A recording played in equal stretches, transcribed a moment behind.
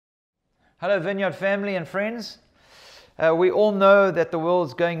Hello, Vineyard family and friends. We all know that the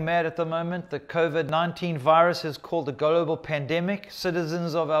world's going mad at the moment. The COVID-19 virus is called a global pandemic.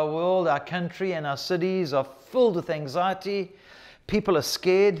 Citizens of our world, our country, and our cities are filled with anxiety. People are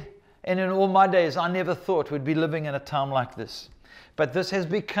scared. And in all my days, I never thought we'd be living in a time like this. But this has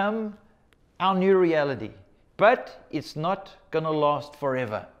become our new reality. But it's not going to last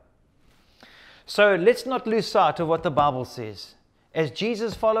forever. So let's not lose sight of what the Bible says. As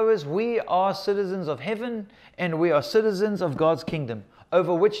Jesus followers, we are citizens of heaven and we are citizens of God's kingdom,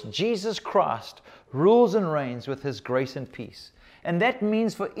 over which Jesus Christ rules and reigns with His grace and peace. And that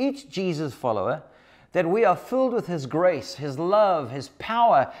means for each Jesus follower that we are filled with His grace, His love, His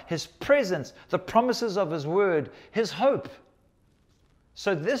power, His presence, the promises of His word, His hope.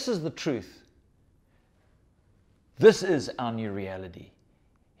 So this is the truth. This is our new reality.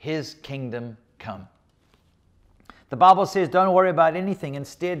 His kingdom come. The Bible says, don't worry about anything.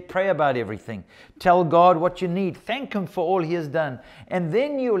 Instead, pray about everything. Tell God what you need. Thank Him for all He has done. And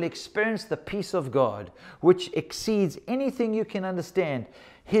then you will experience the peace of God, which exceeds anything you can understand.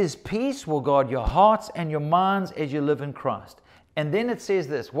 His peace will guard your hearts and your minds as you live in Christ. And then it says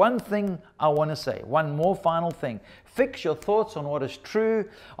this, one thing I want to say, one more final thing. Fix your thoughts on what is true,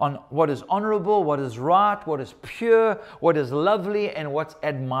 on what is honorable, what is right, what is pure, what is lovely, and what's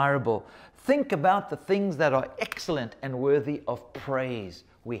admirable. Think about the things that are excellent and worthy of praise.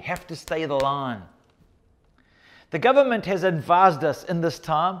 We have to stay the line. The government has advised us in this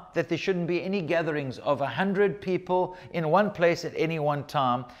time that there shouldn't be any gatherings of 100 people in one place at any one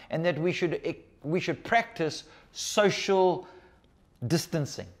time, and that we should practice social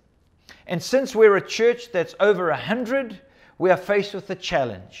distancing. And since we're a church that's over 100, we are faced with a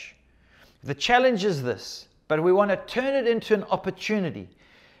challenge. The challenge is this, but we want to turn it into an opportunity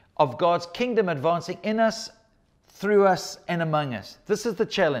of God's kingdom advancing in us, through us, and among us. This is the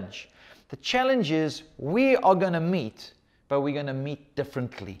challenge. The challenge is we are going to meet, but we're going to meet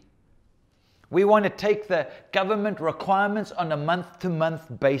differently. We want to take the government requirements on a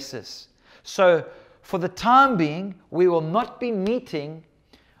month-to-month basis. So for the time being, we will not be meeting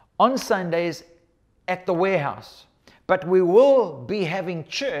on Sundays at the warehouse, but we will be having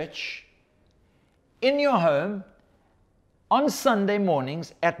church in your home on Sunday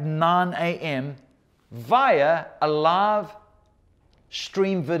mornings at 9 a.m. via a live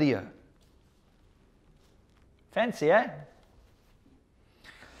stream video. Fancy, eh?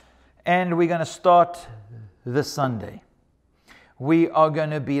 And we're going to start this Sunday. We are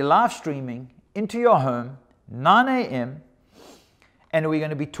going to be live streaming into your home, 9 a.m., and we're going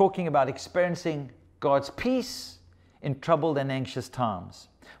to be talking about experiencing God's peace in troubled and anxious times.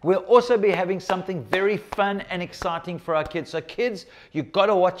 We'll also be having something very fun and exciting for our kids. So kids, you've got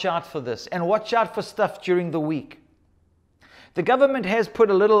to watch out for this and watch out for stuff during the week. The government has put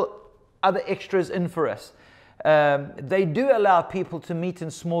a little other extras in for us. They do allow people to meet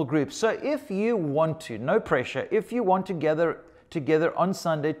in small groups. So if you want to, no pressure, if you want to gather together on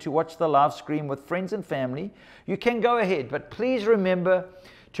Sunday to watch the live stream with friends and family, you can go ahead. But please remember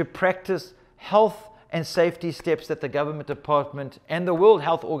to practice health and safety steps that the government department and the World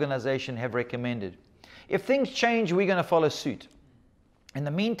Health Organization have recommended. If things change, we're going to follow suit. In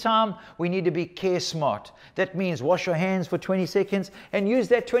the meantime, we need to be care smart. That means wash your hands for 20 seconds and use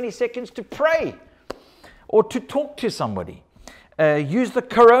that 20 seconds to pray or to talk to somebody. Use the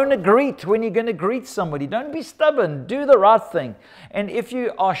Corona greet when you're going to greet somebody. Don't be stubborn. Do the right thing. And if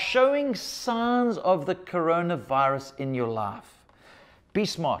you are showing signs of the coronavirus in your life, be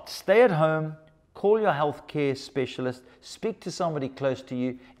smart. Stay at home. Call your healthcare specialist, speak to somebody close to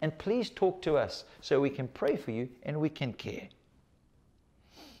you, and please talk to us so we can pray for you and we can care.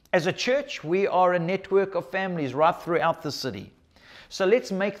 As a church, we are a network of families right throughout the city. So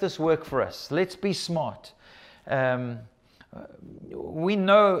let's make this work for us. Let's be smart. We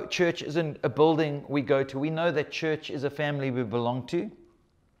know church isn't a building we go to. We know that church is a family we belong to.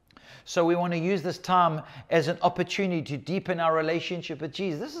 So we want to use this time as an opportunity to deepen our relationship with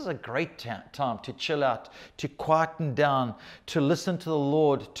Jesus. This is a great time to chill out, to quieten down, to listen to the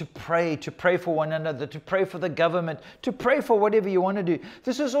Lord, to pray for one another, to pray for the government, to pray for whatever you want to do.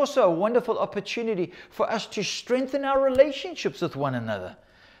 This is also a wonderful opportunity for us to strengthen our relationships with one another,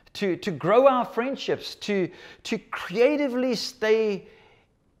 to grow our friendships, to creatively stay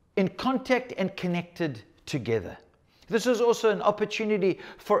in contact and connected together. This is also an opportunity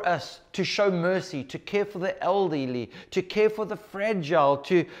for us to show mercy, to care for the elderly, to care for the fragile,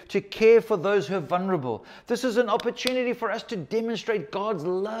 to care for those who are vulnerable. This is an opportunity for us to demonstrate God's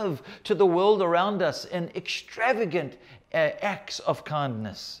love to the world around us in extravagant acts of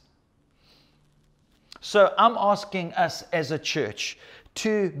kindness. So I'm asking us as a church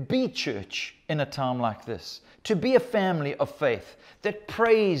to be church in a time like this, to be a family of faith that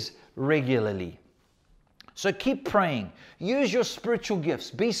prays regularly. So keep praying. Use your spiritual gifts.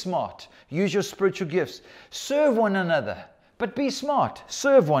 Be smart. Use your spiritual gifts. Serve one another, but be smart.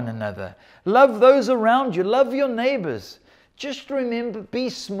 Serve one another. Love those around you. Love your neighbors. Just remember, be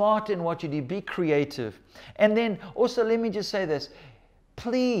smart in what you do. Be creative. And then also, let me just say this.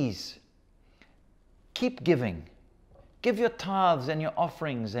 Please keep giving. Give your tithes and your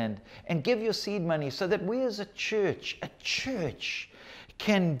offerings and give your seed money so that we as a church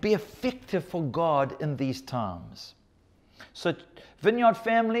can be effective for God in these times. So Vineyard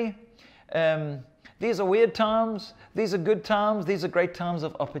family, these are weird times, these are good times, these are great times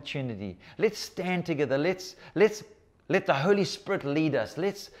of opportunity. Let's stand together. Let's let the Holy Spirit lead us.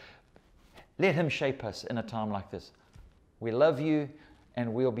 Let's let Him shape us in a time like this. We love you,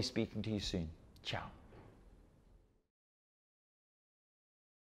 and we'll be speaking to you soon. Ciao.